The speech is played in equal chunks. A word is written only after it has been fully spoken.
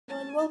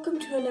and welcome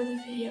to another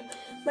video.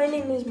 My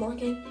name is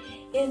Morgan,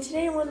 and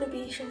today I'm going to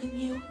be showing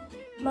you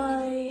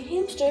my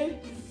hamster,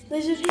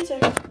 Lazer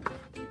Tazer.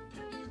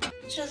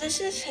 So this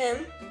is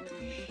him.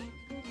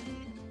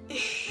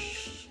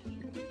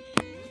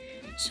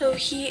 So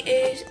he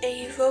is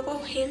a robo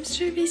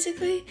hamster,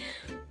 basically,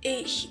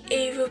 a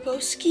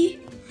roborovski.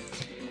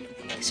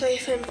 Sorry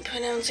if I'm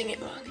pronouncing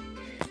it wrong,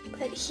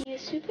 but he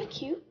is super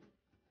cute.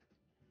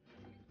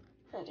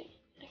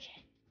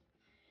 Okay.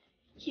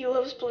 He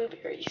loves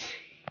blueberries.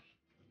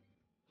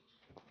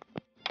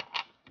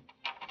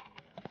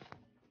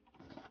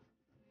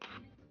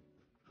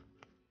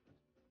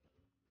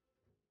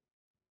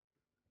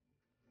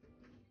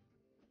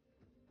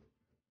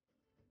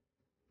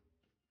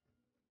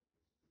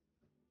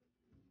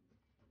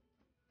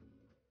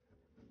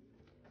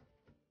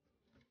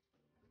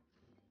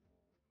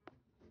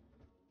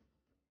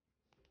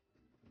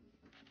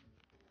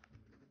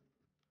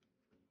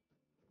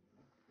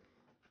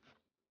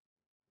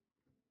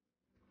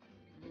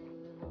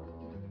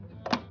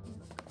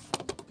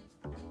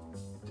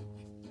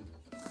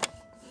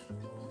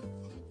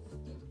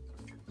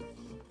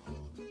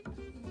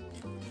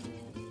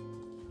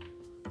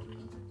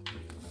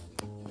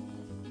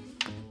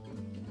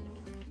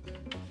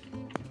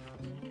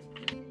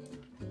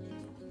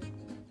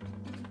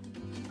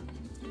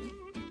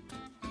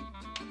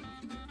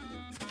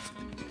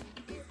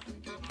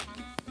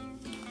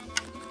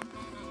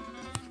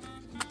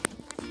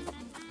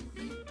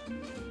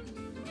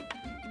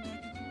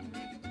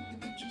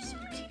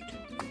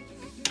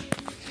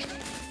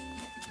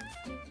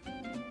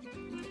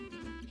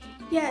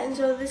 Yeah, and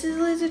so this is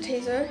Lazer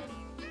Tazer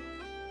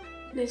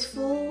in his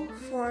full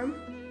form.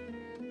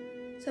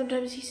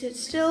 Sometimes he sits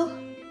still,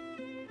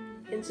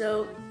 and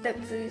so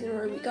that's the reason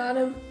why we got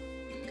him,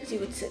 because he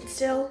would sit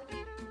still.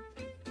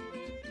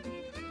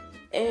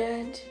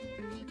 And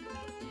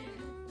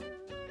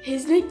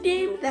his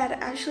nickname that I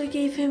actually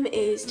gave him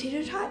is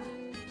Tater Tot.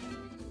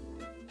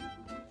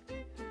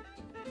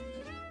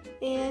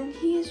 And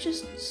he is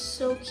just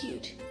so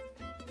cute.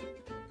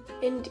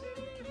 And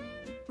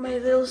my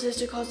little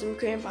sister calls him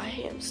Grandpa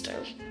Hamster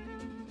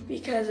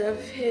because of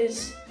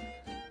his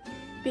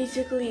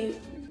basically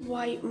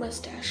white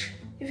mustache.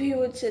 If he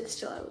would sit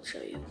still, I would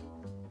show you.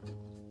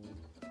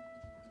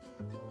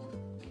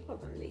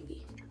 Hold on,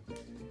 baby.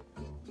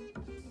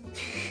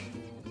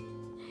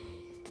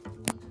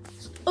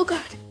 Oh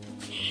God,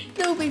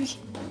 no, baby.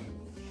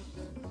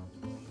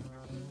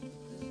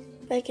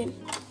 Back in.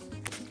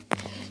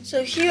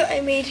 So here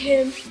I made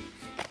him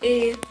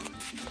a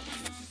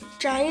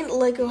giant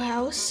Lego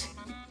house.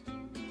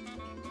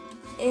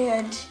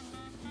 And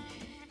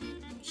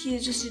he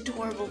is just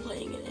adorable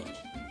playing in it.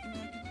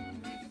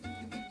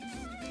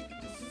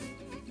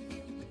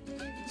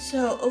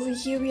 So over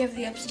here we have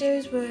the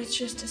upstairs where it's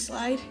just a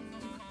slide.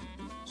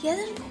 He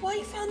hasn't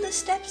quite found the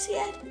steps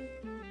yet.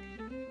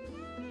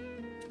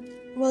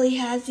 Well, he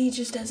has, he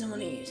just doesn't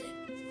want to use it.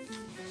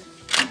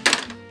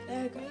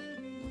 There we go.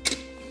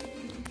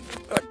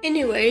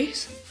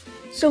 Anyways,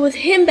 so with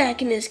him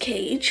back in his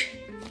cage,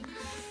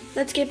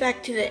 let's get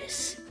back to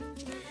this.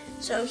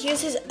 So here's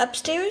his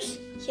upstairs.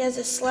 He has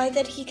a slide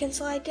that he can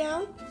slide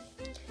down.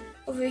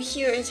 Over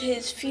here is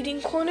his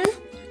feeding corner.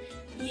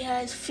 He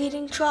has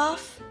feeding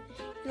trough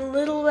and a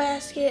little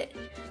basket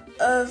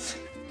of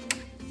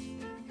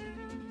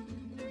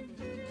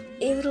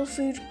a little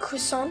food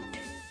croissant.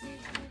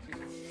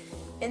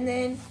 And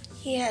then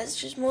he has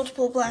just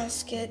multiple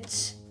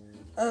baskets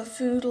of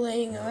food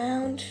laying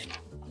around.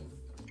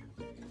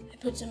 I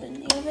put some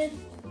in the oven.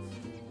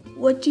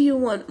 What do you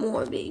want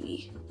more,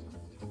 baby?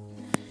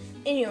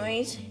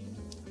 Anyways,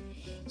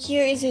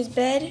 here is his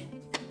bed.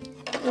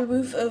 The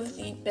roof of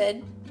the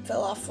bed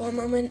fell off for a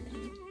moment.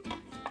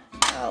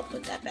 I'll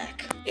put that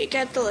back. Okay,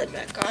 got the lid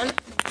back on.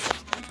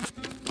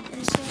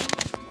 And so,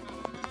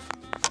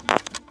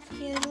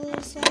 he has a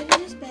little slide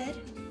in his bed.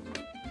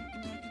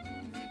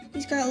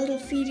 He's got little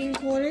feeding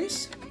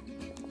quarters.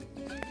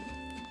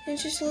 It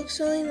just looks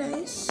really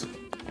nice.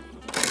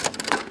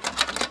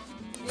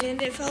 And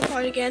it fell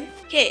apart again.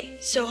 Okay,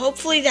 so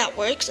hopefully that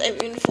works. I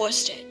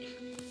reinforced it.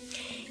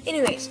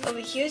 Anyways, over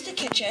here's the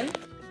kitchen.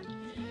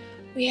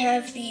 We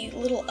have the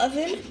little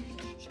oven,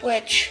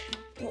 which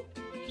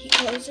he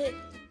closed it,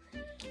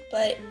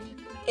 but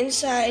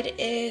inside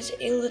is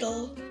a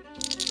little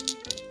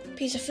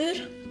piece of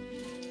food.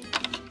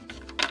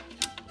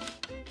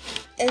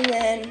 And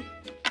then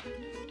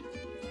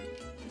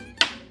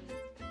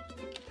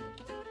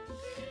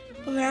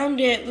around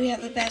it we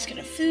have a basket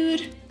of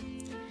food.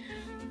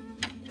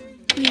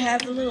 We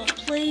have a little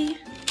play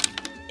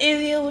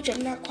area, which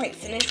I'm not quite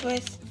finished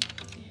with,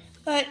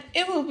 but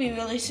it will be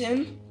really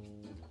soon.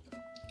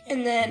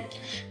 And then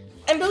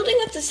I'm building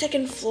up the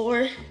second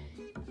floor.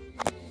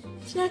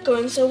 It's not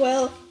going so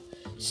well,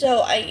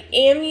 so I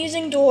am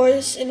using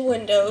doors and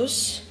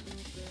windows,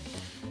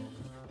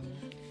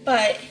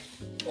 but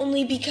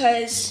only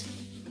because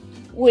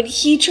when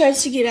he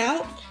tries to get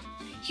out,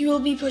 he will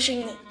be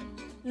pushing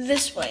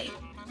this way,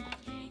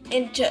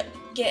 and to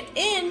get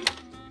in,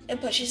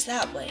 it pushes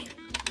that way.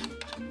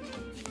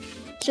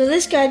 So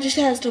this guy just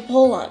has to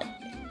pull on it.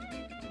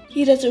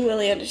 He doesn't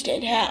really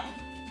understand how.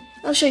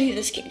 I'll show you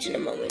this cage in a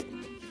moment.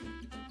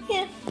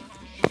 Yeah.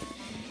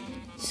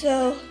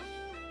 So,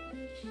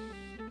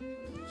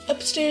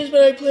 upstairs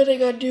what I'm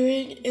planning on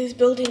doing is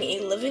building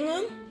a living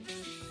room.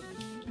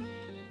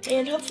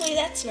 And hopefully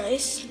that's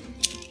nice.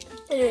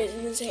 Anyways,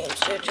 and this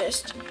hamster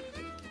just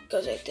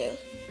goes right there.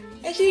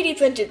 I 3D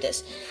printed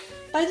this.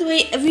 By the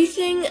way,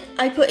 everything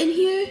I put in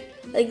here,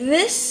 like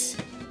this,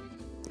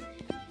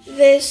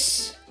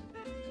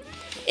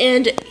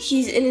 and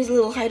he's in his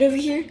little hide over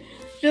here,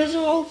 those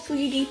are all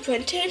 3D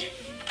printed.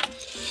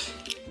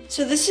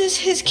 So this is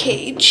his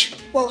cage,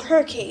 well,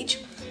 her cage.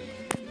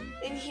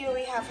 In here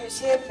we have her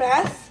sand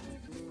bath,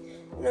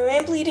 and a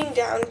ramp leading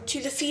down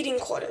to the feeding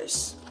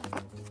quarters.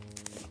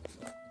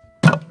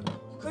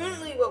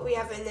 Currently what we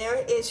have in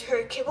there is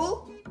her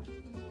kibble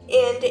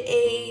and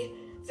a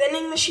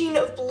vending machine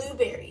of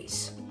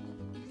blueberries.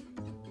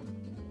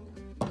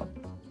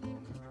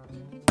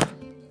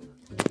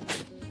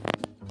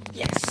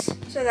 Yes,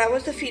 so that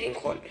was the feeding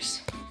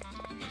quarters.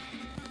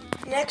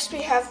 Next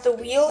we have the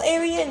wheel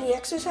area and the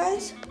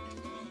exercise.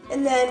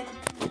 And then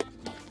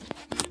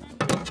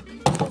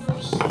over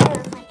here,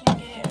 if I can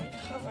get it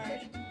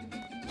covered,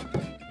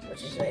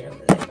 which is right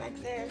over there, back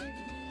there.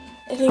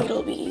 I think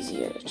it'll be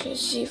easier to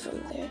see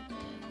from there.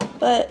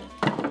 But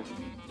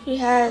he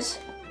has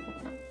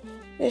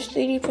this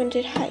 3D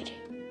printed hide.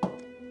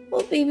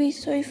 Oh baby,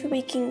 sorry for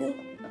waking you.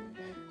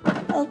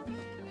 I'll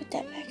put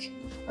that back.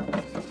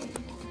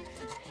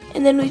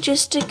 And then we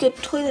just stick a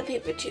toilet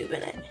paper tube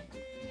in it.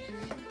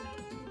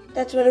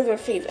 That's one of her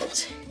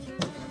favorites.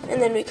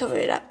 And then we cover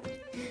it up,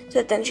 so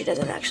that then she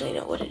doesn't actually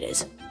know what it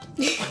is.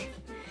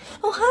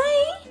 Oh,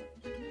 hi!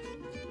 Are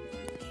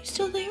you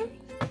still there?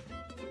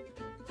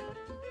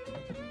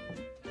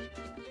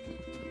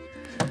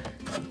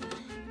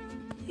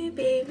 Hey,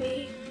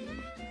 baby.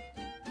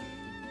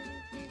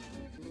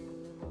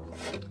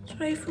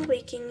 Sorry for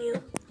waking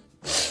you.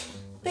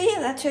 But yeah,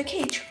 that's her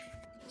cage.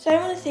 So I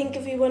want to thank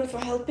everyone for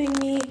helping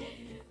me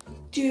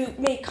to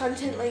make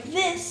content like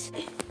this.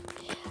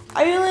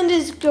 Ireland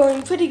is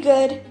going pretty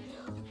good.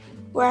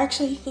 We're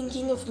actually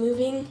thinking of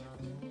moving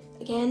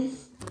again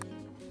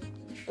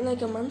in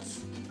like a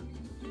month,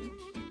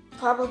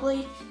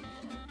 probably,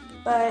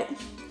 but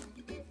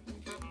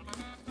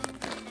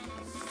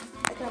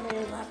I got my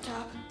own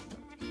laptop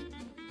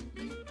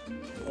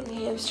and a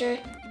hamster,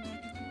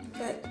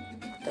 but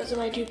those are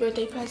my 2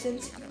 birthday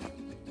presents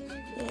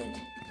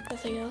and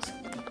nothing else.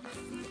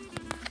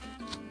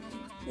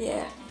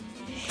 Yeah.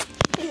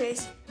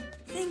 Anyways.